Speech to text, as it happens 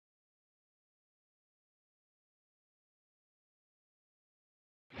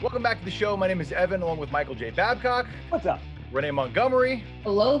Welcome back to the show. My name is Evan, along with Michael J. Babcock. What's up? Renee Montgomery.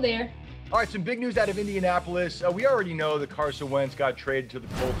 Hello there. All right, some big news out of Indianapolis. We already know that Carson Wentz got traded to the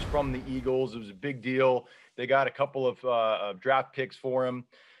Colts from the Eagles. It was a big deal. They got a couple of draft picks for him.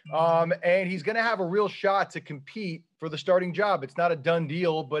 And he's going to have a real shot to compete for the starting job. It's not a done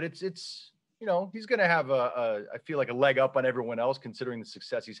deal, but it's you know, he's going to have I feel like a leg up on everyone else considering the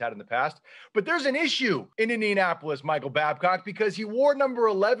success he's had in the past. But there's an issue in Indianapolis, Michael Babcock, because he wore number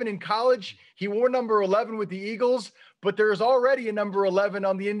 11 in college. He wore number 11 with the Eagles, but there's already a number 11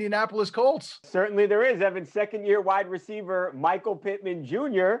 on the Indianapolis Colts. Certainly there is. Evan's second-year wide receiver, Michael Pittman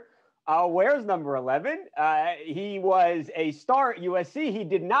Jr., wears number 11. He was a star at USC. He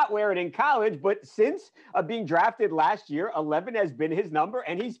did not wear it in college, but since being drafted last year, 11 has been his number,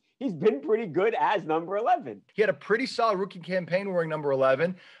 and he's been pretty good as number 11. He had a pretty solid rookie campaign wearing number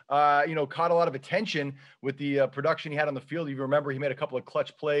 11. Caught a lot of attention with the production he had on the field. You remember he made a couple of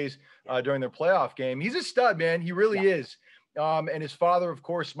clutch plays during their playoff game. He's a stud, man. He really is. And his father, of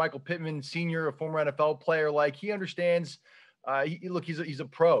course, Michael Pittman Sr., a former NFL player, like he understands. He's a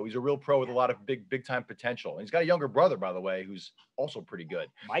pro. He's a real pro with a lot of big time potential. And he's got a younger brother, by the way, who's also pretty good.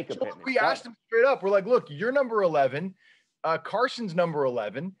 Micah Pittman. We asked him straight up. We're like, look, you're number 11. Carson's number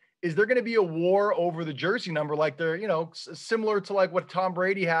 11. Is there going to be a war over the jersey number like they're, similar to like what Tom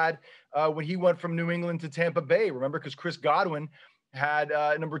Brady had when he went from New England to Tampa Bay? Remember, because Chris Godwin had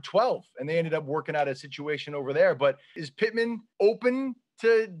number 12 and they ended up working out a situation over there. But is Pittman open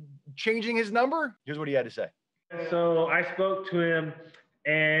to changing his number? Here's what he had to say. So I spoke to him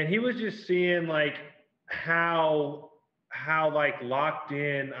and he was just seeing like how like locked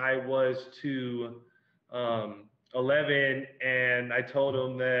in I was to 11, and I told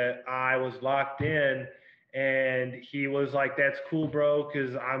him that I was locked in, and he was like, that's cool, bro,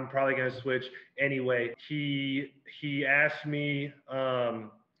 because I'm probably going to switch anyway. He asked me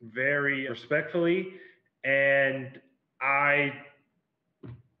very respectfully, and I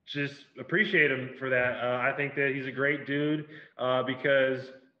just appreciate him for that. I think that he's a great dude because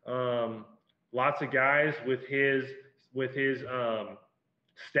lots of guys with his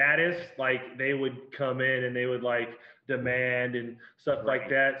status, like they would come in and they would like demand and stuff like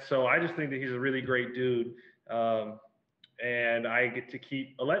that. So I just think that he's a really great dude, and I get to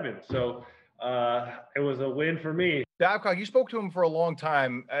keep 11. So it was a win for me. Babcock, you spoke to him for a long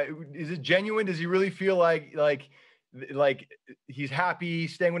time. Is it genuine? Does he really feel like he's happy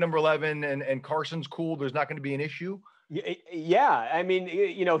staying with number 11 and Carson's cool? There's not going to be an issue? Yeah. I mean,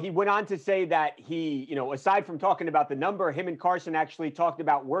 he went on to say that he, aside from talking about the number, him and Carson actually talked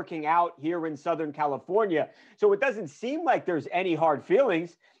about working out here in Southern California. So it doesn't seem like there's any hard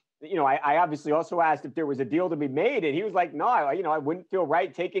feelings. I obviously also asked if there was a deal to be made, and he was like, no, I wouldn't feel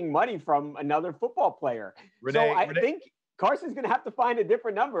right taking money from another football player. So I think Carson's going to have to find a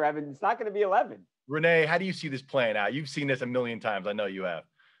different number, Evan. It's not going to be 11. Renee, how do you see this playing out? You've seen this a million times. I know you have.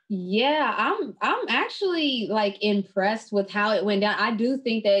 Yeah, I'm actually like impressed with how it went down. I do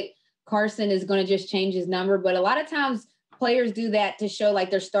think that Carson is going to just change his number, but a lot of times players do that to show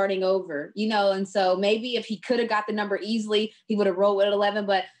like they're starting over, and so maybe if he could have got the number easily, he would have rolled with 11.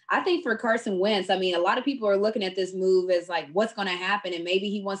 But I think for Carson Wentz, I mean, a lot of people are looking at this move as like, what's going to happen? And maybe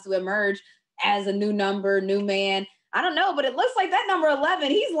he wants to emerge as a new number, new man. I don't know, but it looks like that number 11,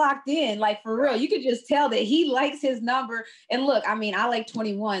 he's locked in, like for real. You could just tell that he likes his number. And look, I mean, I like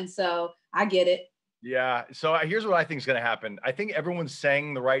 21, so I get it. Yeah. So here's what I think is going to happen. I think everyone's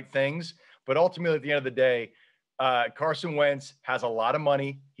saying the right things, but ultimately at the end of the day, Carson Wentz has a lot of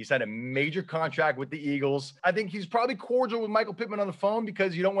money. He signed a major contract with the Eagles. I think he's probably cordial with Michael Pittman on the phone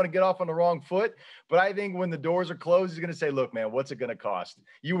because you don't want to get off on the wrong foot. But I think when the doors are closed, he's going to say, look, man, what's it going to cost?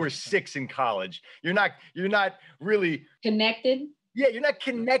 You were 6 in college. You're not really connected. Yeah, you're not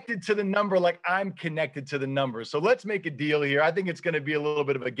connected to the number like I'm connected to the number. So let's make a deal here. I think it's going to be a little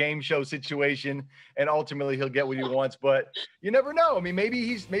bit of a game show situation, and ultimately he'll get what he wants. But you never know. I mean, maybe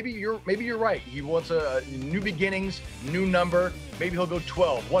you're right. He wants a new beginnings, new number. Maybe he'll go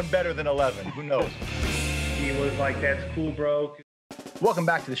 12, one better than 11. Who knows? He was like, "That's cool, bro." Welcome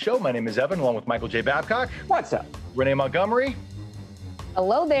back to the show. My name is Evan, along with Michael J. Babcock. What's up? Renee Montgomery.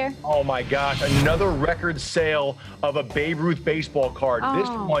 Hello there. Oh my gosh, another record sale of a Babe Ruth baseball card. This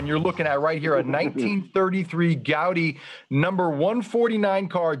one you're looking at right here, a 1933 Gaudy number 149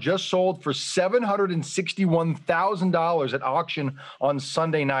 card just sold for $761,000 at auction on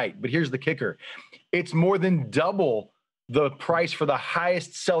Sunday night. But here's the kicker. It's more than double the price for the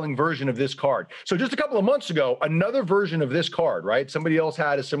highest selling version of this card. So just a couple of months ago, another version of this card, right? Somebody else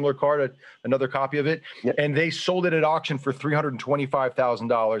had a similar card, another copy of it, and they sold it at auction for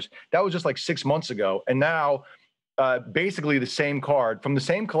 $325,000. That was just like 6 months ago. And now basically the same card from the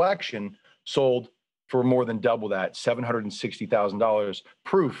same collection sold for more than double that, $760,000.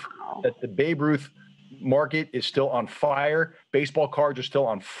 Proof that the Babe Ruth market is still on fire. Baseball cards are still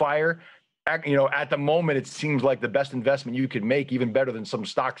on fire. You know, at the moment, it seems like the best investment you could make, even better than some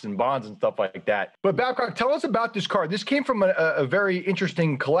stocks and bonds and stuff like that. But Babcock, tell us about this card. This came from a very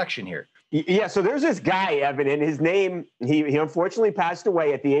interesting collection here. Yeah, so there's this guy, Evan, and his name, he unfortunately passed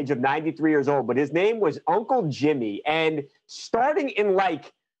away at the age of 93 years old, but his name was Uncle Jimmy. And starting in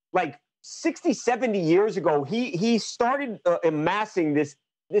like 60, 70 years ago, he started amassing this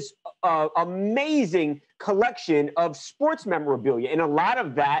amazing collection of sports memorabilia. And a lot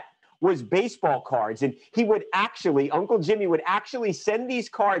of that was baseball cards. And Uncle Jimmy would actually send these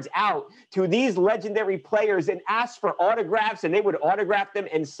cards out to these legendary players and ask for autographs, and they would autograph them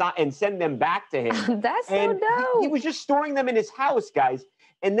and send them back to him. That's so dope. He was just storing them in his house, guys.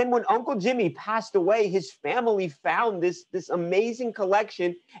 And then when Uncle Jimmy passed away, his family found this amazing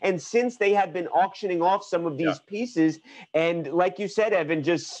collection. And since they had been auctioning off some of these pieces, and like you said, Evan,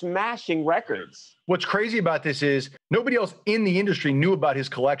 just smashing records. What's crazy about this is nobody else in the industry knew about his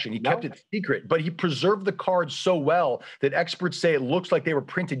collection. He kept it secret, but he preserved the cards so well that experts say it looks like they were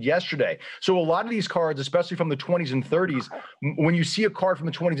printed yesterday. So a lot of these cards, especially from the 20s and 30s, when you see a card from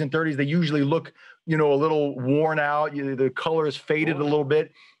the 20s and 30s, they usually look, you know, a little worn out. The color is faded a little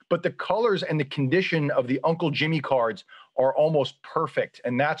bit, but the colors and the condition of the Uncle Jimmy cards are almost perfect.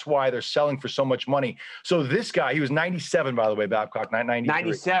 And that's why they're selling for so much money. So this guy, he was 97, by the way, Babcock, not 93.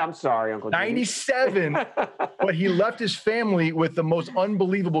 97, I'm sorry, Uncle Jimmy. 97, but he left his family with the most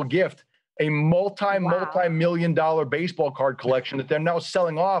unbelievable gift, a multi-million dollar baseball card collection that they're now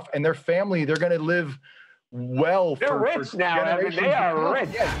selling off, and their family, they're going to live well. They're rich now. I mean, they are rich.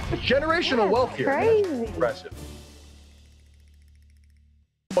 Yeah, generational wealth here. Crazy. That's impressive.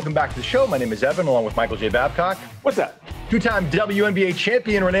 Welcome back to the show. My name is Evan, along with Michael J. Babcock. What's up? Two-time WNBA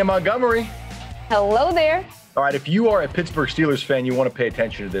champion Renee Montgomery. Hello there. All right, if you are a Pittsburgh Steelers fan, you want to pay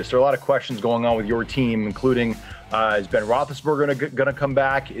attention to this. There are a lot of questions going on with your team, including is Ben Roethlisberger going to come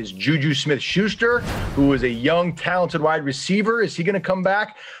back? Is Juju Smith-Schuster, who is a young, talented wide receiver, is he going to come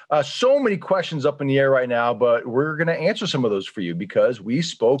back? So many questions up in the air right now, but we're going to answer some of those for you because we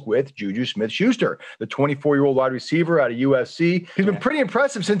spoke with Juju Smith-Schuster, the 24-year-old wide receiver out of USC. He's been pretty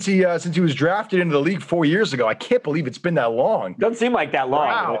impressive since he was drafted into the league 4 years ago. I can't believe it's been that long. Doesn't seem like that long.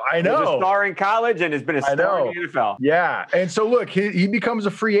 Wow, I know. He was a star in college and has been a star in the NFL. Yeah, and so look, he becomes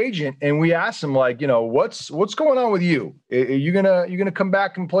a free agent, and we asked him, like, you know, what's going on with you? Are you gonna come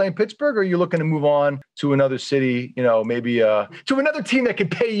back and play in Pittsburgh, or are you looking to move on to another city? You know, maybe to another team that can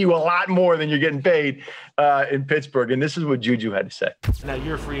pay you a lot more than you're getting paid in Pittsburgh. And this is what Juju had to say. Now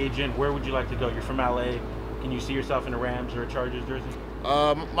you're a free agent. Where would you like to go? You're from LA. Can you see yourself in a Rams or a Chargers jersey?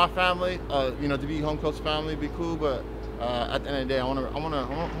 My family, you know, to be home coach family would be cool, but at the end of the day, I want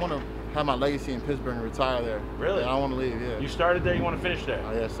to have my legacy in Pittsburgh and retire there. Really? I don't want to leave. Yeah. You started there. You want to finish there?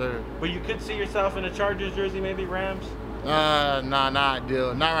 Yes, sir. But you could see yourself in a Chargers jersey, maybe Rams. Nah, not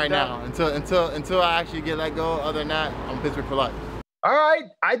ideal. Not right now. Until I actually get let go. Other than that, I'm Pittsburgh for life. All right,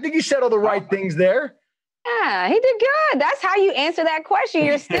 I think he said all the right things there. Yeah, he did good. That's how you answer that question.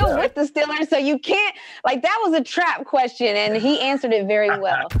 You're still with the Steelers, so you can't, like, that was a trap question, and he answered it very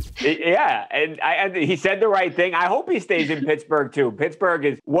well. Yeah, and he said the right thing. I hope he stays in Pittsburgh, too. Pittsburgh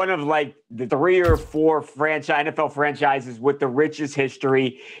is one of, like, the 3 or 4 NFL franchises with the richest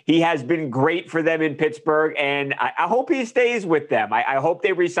history. He has been great for them in Pittsburgh, and I hope he stays with them. I hope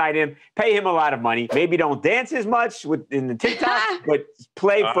they re-sign him, pay him a lot of money. Maybe don't dance as much in the TikTok, but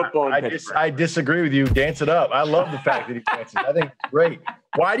play football in Pittsburgh. I disagree with you. Dance it up. I love the fact that he dances. I think it's great.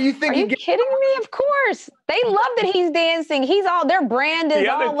 Why do you think? Are you kidding me? Of course. They love that he's dancing. Their brand is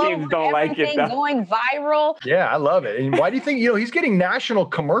all over. The other teams don't like it, though. Going viral. Yeah, I love it. And why do you think, he's getting national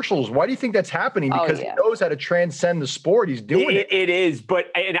commercials? Why do you think that's happening? Because he knows how to transcend the sport. He's doing it. It is,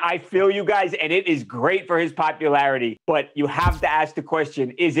 and I feel you guys, and it is great for his popularity. But you have to ask the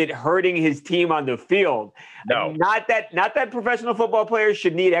question, is it hurting his team on the field? No. Not that professional football players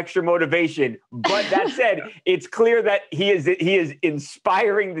should need extra motivation. But that said, it's clear that he is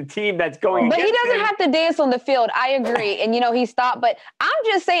inspiring the team that's going. But he doesn't have to dance on the field. I agree. And, he stopped. But I'm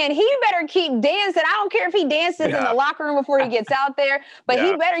just saying he better keep dancing. I don't care if he dances in the locker room before he gets out there. But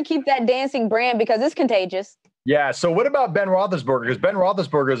he better keep that dancing brand because it's contagious. Yeah. So what about Ben Roethlisberger? Because Ben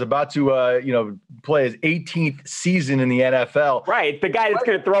Roethlisberger is about to, play his 18th season in the NFL. Right. The guy that's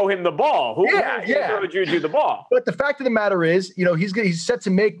going to throw him the ball. Who's going to throw Juju the ball? But the fact of the matter is, he's set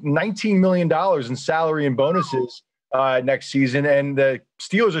to make $19 million in salary and bonuses next season. And the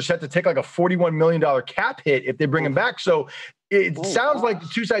Steelers are set to take like a $41 million cap hit if they bring him back. So it sounds like the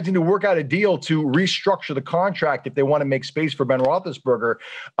two sides need to work out a deal to restructure the contract if they want to make space for Ben Roethlisberger.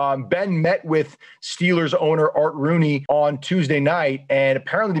 Ben met with Steelers owner Art Rooney on Tuesday night, and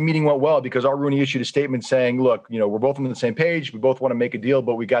apparently the meeting went well because Art Rooney issued a statement saying, look, we're both on the same page. We both want to make a deal,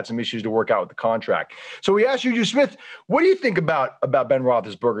 but we got some issues to work out with the contract. So we asked Juju Smith, what do you think about Ben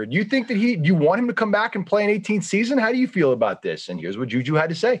Roethlisberger? Do you think that do you want him to come back and play an 18th season? How do you feel about this? And here's what Juju had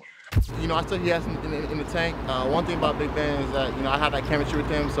to say. I still he has in the tank. One thing about Big Ben is that I have that chemistry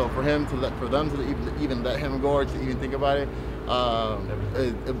with him. So for them to even let him go or to even think about it,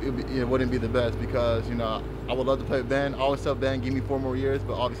 it wouldn't be the best because I would love to play with Ben. I always tell Ben, give me 4 more years,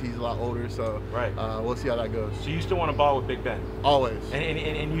 but obviously he's a lot older, so we'll see how that goes. So you still want to ball with Big Ben? Always.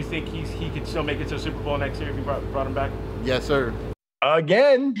 And you think he could still make it to the Super Bowl next year if you brought him back? Yes, sir.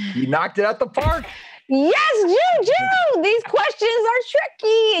 Again, he knocked it out the park. Yes, Juju. These questions are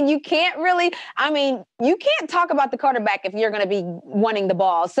tricky, and you can't talk about the quarterback if you're going to be wanting the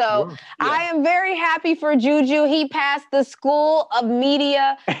ball. So I am very happy for Juju. He passed the school of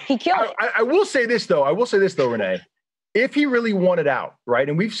media. He killed it. I will say this though, Renee. If he really wanted out, right?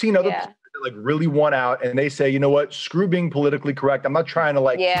 And we've seen other players that really want out, and they say, you know what? Screw being politically correct. I'm not trying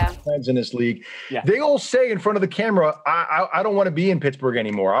to keep friends in this league. Yeah. They all say in front of the camera, I don't want to be in Pittsburgh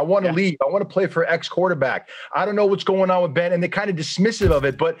anymore. I want to leave. I want to play for X quarterback. I don't know what's going on with Ben, and they're kind of dismissive of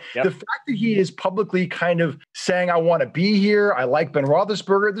it. But the fact that he is publicly kind of saying, I want to be here. I like Ben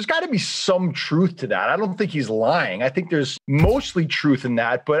Roethlisberger. There's got to be some truth to that. I don't think he's lying. I think there's mostly truth in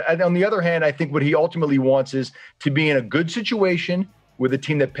that. But on the other hand, I think what he ultimately wants is to be in a good situation with a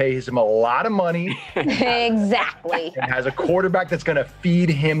team that pays him a lot of money. Exactly. And has a quarterback that's going to feed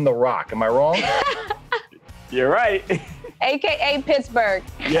him the rock. Am I wrong? You're right. AKA Pittsburgh.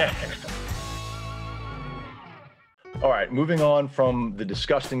 Yeah. All right, moving on from the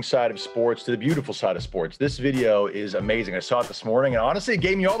disgusting side of sports to the beautiful side of sports. This video is amazing. I saw it this morning, and honestly, it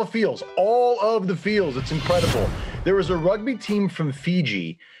gave me all the feels. All of the feels. It's incredible. There was a rugby team from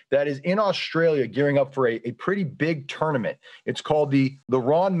Fiji that is in Australia gearing up for a pretty big tournament. It's called the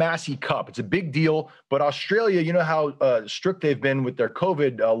Ron Massey Cup. It's a big deal, but Australia, you know how strict they've been with their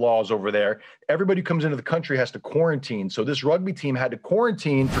COVID laws over there. Everybody who comes into the country has to quarantine. So this rugby team had to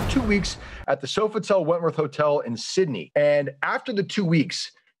quarantine for 2 weeks at the Sofitel Wentworth Hotel in Sydney. And after the 2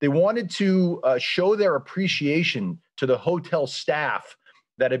 weeks, they wanted to show their appreciation to the hotel staff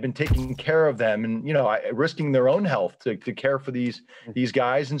that had been taking care of them and, risking their own health to care for these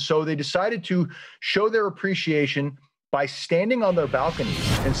guys. And so they decided to show their appreciation by standing on their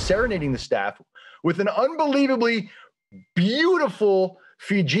balconies and serenading the staff with an unbelievably beautiful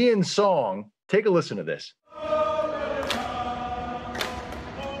Fijian song. Take a listen to this.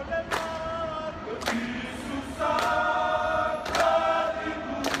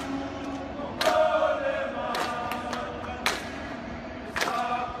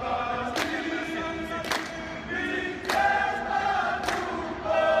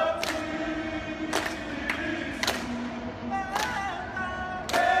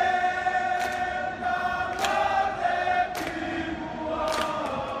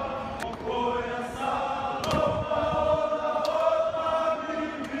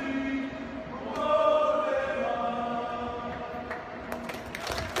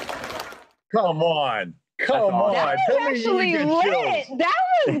 Come on. Come on. That was actually lit. That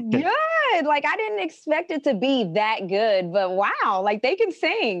was good. I didn't expect it to be that good, but wow, they can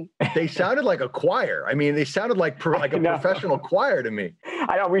sing. They sounded like a choir. I mean, they sounded like a professional choir to me.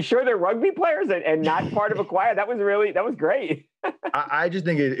 I know. Are we sure they're rugby players and not part of a choir? That was great. I just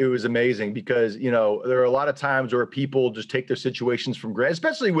think it was amazing because, there are a lot of times where people just take their situations for granted,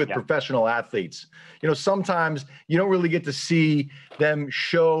 especially with professional athletes. Sometimes you don't really get to see them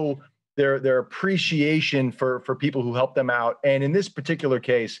show their appreciation for people who help them out. And in this particular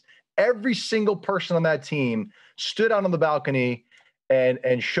case, every single person on that team stood out on the balcony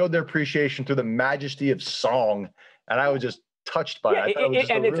and showed their appreciation through the majesty of song. And I was just touched by it.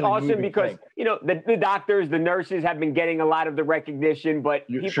 And it's awesome because, the doctors, the nurses have been getting a lot of the recognition, but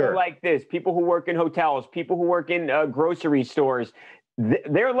people like this, people who work in hotels, people who work in grocery stores,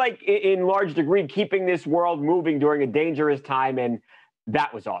 they're in large degree keeping this world moving during a dangerous time. And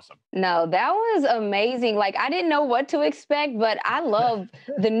that was awesome. No, that was amazing. I didn't know what to expect, but I love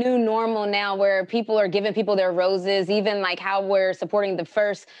the new normal now where people are giving people their roses, even how we're supporting the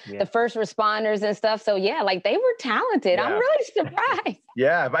first responders and stuff. So yeah, they were talented. I'm really surprised.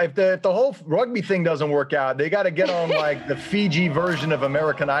 Yeah, but if the whole rugby thing doesn't work out, they got to get on the Fiji version of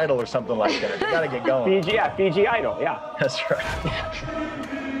American Idol or something like that. They got to get going. Fiji Idol. Yeah, that's right.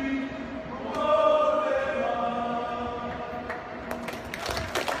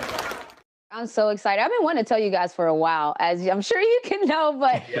 I'm so excited. I've been wanting to tell you guys for a while, as I'm sure you can know,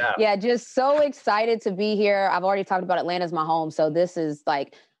 but yeah, just so excited to be here. I've already talked about Atlanta's my home. So this is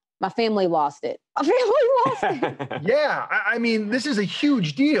like, my family lost it. My family lost it. Yeah, I mean, this is a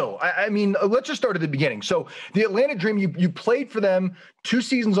huge deal. I mean, let's just start at the beginning. So the Atlanta Dream, you played for them 2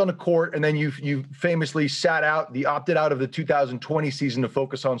 seasons on the court, and then you famously opted out of the 2020 season to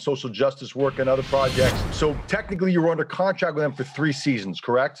focus on social justice work and other projects. So technically you were under contract with them for 3 seasons,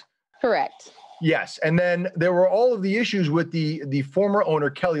 correct? Correct. Yes. And then there were all of the issues with the former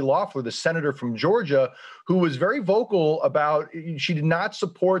owner, Kelly Loeffler, the senator from Georgia, who was very vocal about she did not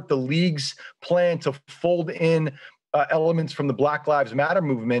support the league's plan to fold in elements from the Black Lives Matter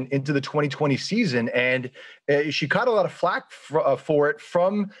movement into the 2020 season. And she caught a lot of flack for it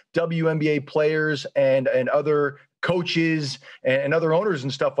from WNBA players and other coaches and other owners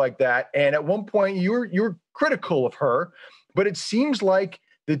and stuff like that. And at one point you were critical of her, but it seems like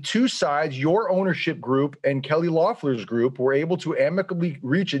the two sides, your ownership group and Kelly Loeffler's group, were able to amicably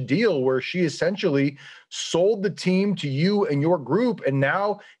reach a deal where she essentially sold the team to you and your group, and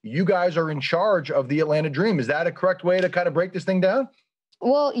now you guys are in charge of the Atlanta Dream. Is that a correct way to kind of break this thing down?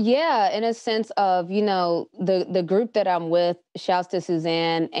 Well, yeah, in a sense of, you know, the group that I'm with, shouts to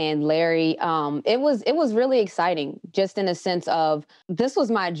Suzanne and Larry. It was really exciting, just in a sense of this was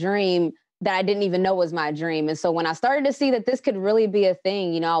my dream that I didn't even know was my dream. And so when I started to see that this could really be a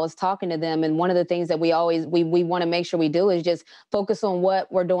thing, you know, I was talking to them. And one of the things that we want to make sure we do is just focus on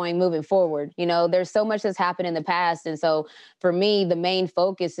what we're doing moving forward. You know, there's so much that's happened in the past. And so for me, the main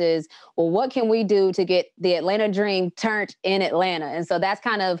focus is, well, what can we do to get the Atlanta Dream turned in Atlanta? And so that's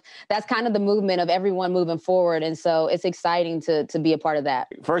kind of the movement of everyone moving forward. And so it's exciting to be a part of that.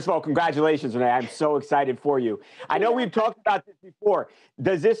 First of all, congratulations, Renee. I'm so excited for you. I know we've talked about this before.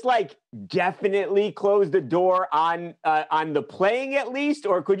 Does this definitely close the door on the playing at least,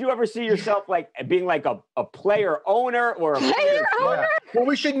 or could you ever see yourself being a player owner or a player owner? Well,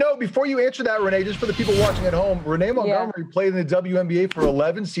 we should know before you answer that, Renee, just for the people watching at home, Renee Montgomery played in the WNBA for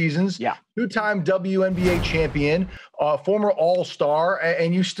 11 seasons, 2-time WNBA champion, former All-Star,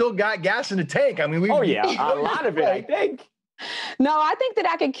 and you still got gas in the tank. I mean, a lot of it, I think. No, I think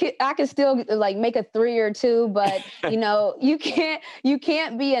that I could still make a 3 or 2, but you know, you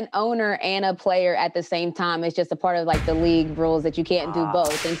can't be an owner and a player at the same time. It's just a part of the league rules that you can't do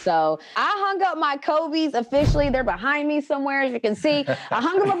both. And so I hung up my Kobe's officially. They're behind me somewhere, as you can see. I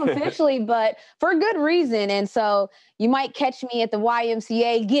hung them up officially, but for a good reason. And so you might catch me at the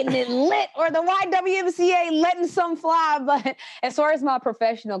YMCA getting it lit, or the YWMCA letting some fly. But as far as my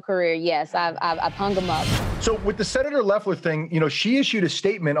professional career, yes, I've hung them up. So with the Senator Loeffler thing, you know, she issued a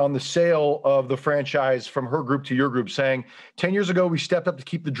statement on the sale of the franchise from her group to your group saying, 10 years ago, we stepped up to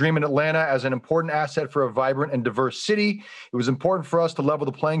keep the dream in Atlanta as an important asset for a vibrant and diverse city. It was important for us to level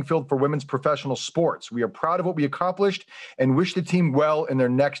the playing field for women's professional sports. We are proud of what we accomplished and wish the team well in their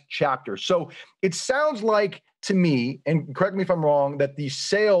next chapter. So it sounds like, to me, and correct me if I'm wrong, that the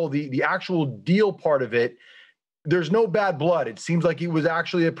sale, the actual deal part of it, there's no bad blood. It seems like it was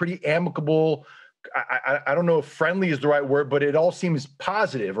actually a pretty amicable, I don't know if friendly is the right word, but it all seems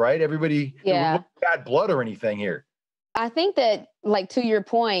positive, right? Everybody, there was no bad blood or anything here. I think that, to your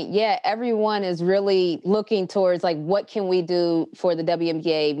point, everyone is really looking towards, what can we do for the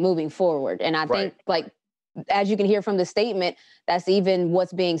WNBA moving forward? And I think, as you can hear from the statement, that's even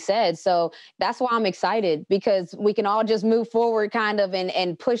what's being said. So that's why I'm excited, because we can all just move forward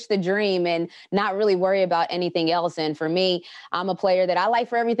and push the dream and not really worry about anything else. And for me, I'm a player that I like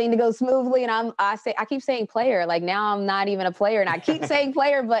for everything to go smoothly. And I keep saying player, now I'm not even a player and I keep saying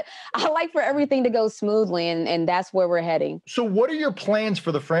player, but I like for everything to go smoothly. And that's where we're heading. So what are your plans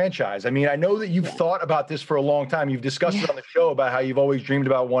for the franchise? I mean, I know that you've thought about this for a long time. You've discussed it on the show about how you've always dreamed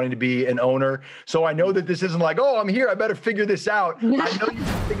about wanting to be an owner. So I know that this isn't oh, I'm here, I better figure this out. I know you've been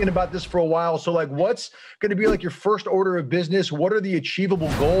thinking about this for a while. So what's going to be your first order of business? What are the achievable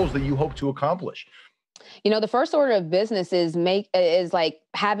goals that you hope to accomplish? You know, the first order of business is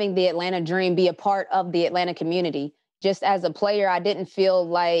having the Atlanta Dream be a part of the Atlanta community. Just as a player, I didn't feel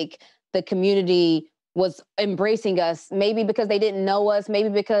like the community was embracing us, maybe because they didn't know us, maybe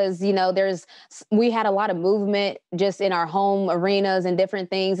because, we had a lot of movement just in our home arenas and different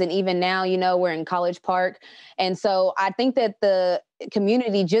things. And even now, we're in College Park. And so I think that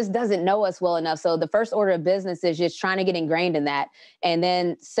community just doesn't know us well enough. So the first order of business is just trying to get ingrained in that. And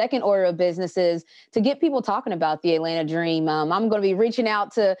then second order of business is to get people talking about the Atlanta Dream. I'm going to be reaching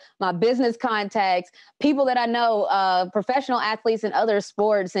out to my business contacts, people that I know, professional athletes in other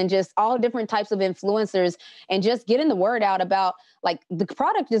sports, and just all different types of influencers, and just getting the word out about, like, the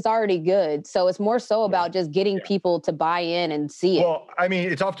product is already good. So it's more so about just getting people to buy in and see it. Well, I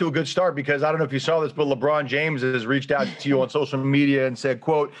mean, it's off to a good start, because I don't know if you saw this, but LeBron James has reached out to you on social media and said,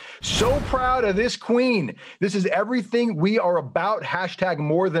 quote, "So proud of this queen. This is everything we are about. Hashtag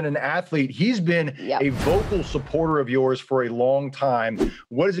more than an athlete." He's been a vocal supporter of yours for a long time.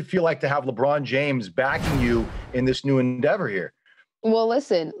 What does it feel like to have LeBron James backing you in this new endeavor here? Well,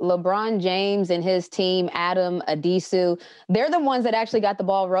 listen, LeBron James and his team, Adam, Adisu, they're the ones that actually got the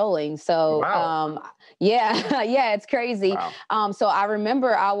ball rolling. So, yeah, it's crazy. Wow. So I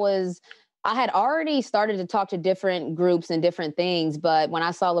remember I had already started to talk to different groups and different things, but when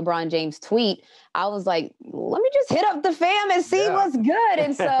I saw LeBron James tweet, I was like, let me just hit up the fam and see what's good.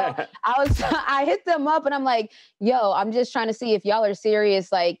 And so I hit them up and I'm like, yo, I'm just trying to see if y'all are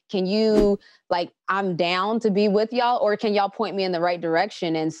serious. Like, can you, like, I'm down to be with y'all, or can y'all point me in the right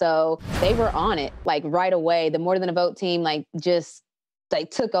direction? And so they were on it, like, right away. The More Than a Vote team, like, just they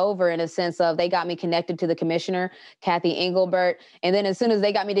took over in a sense of, they got me connected to the commissioner, Kathy Engelbert. And then as soon as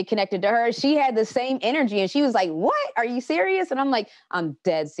they got me connected to her, she had the same energy. And she was like, what? Are you serious? And I'm like, I'm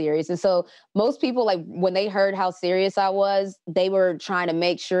dead serious. And so most people, like, when they heard how serious I was, they were trying to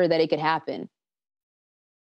make sure that it could happen.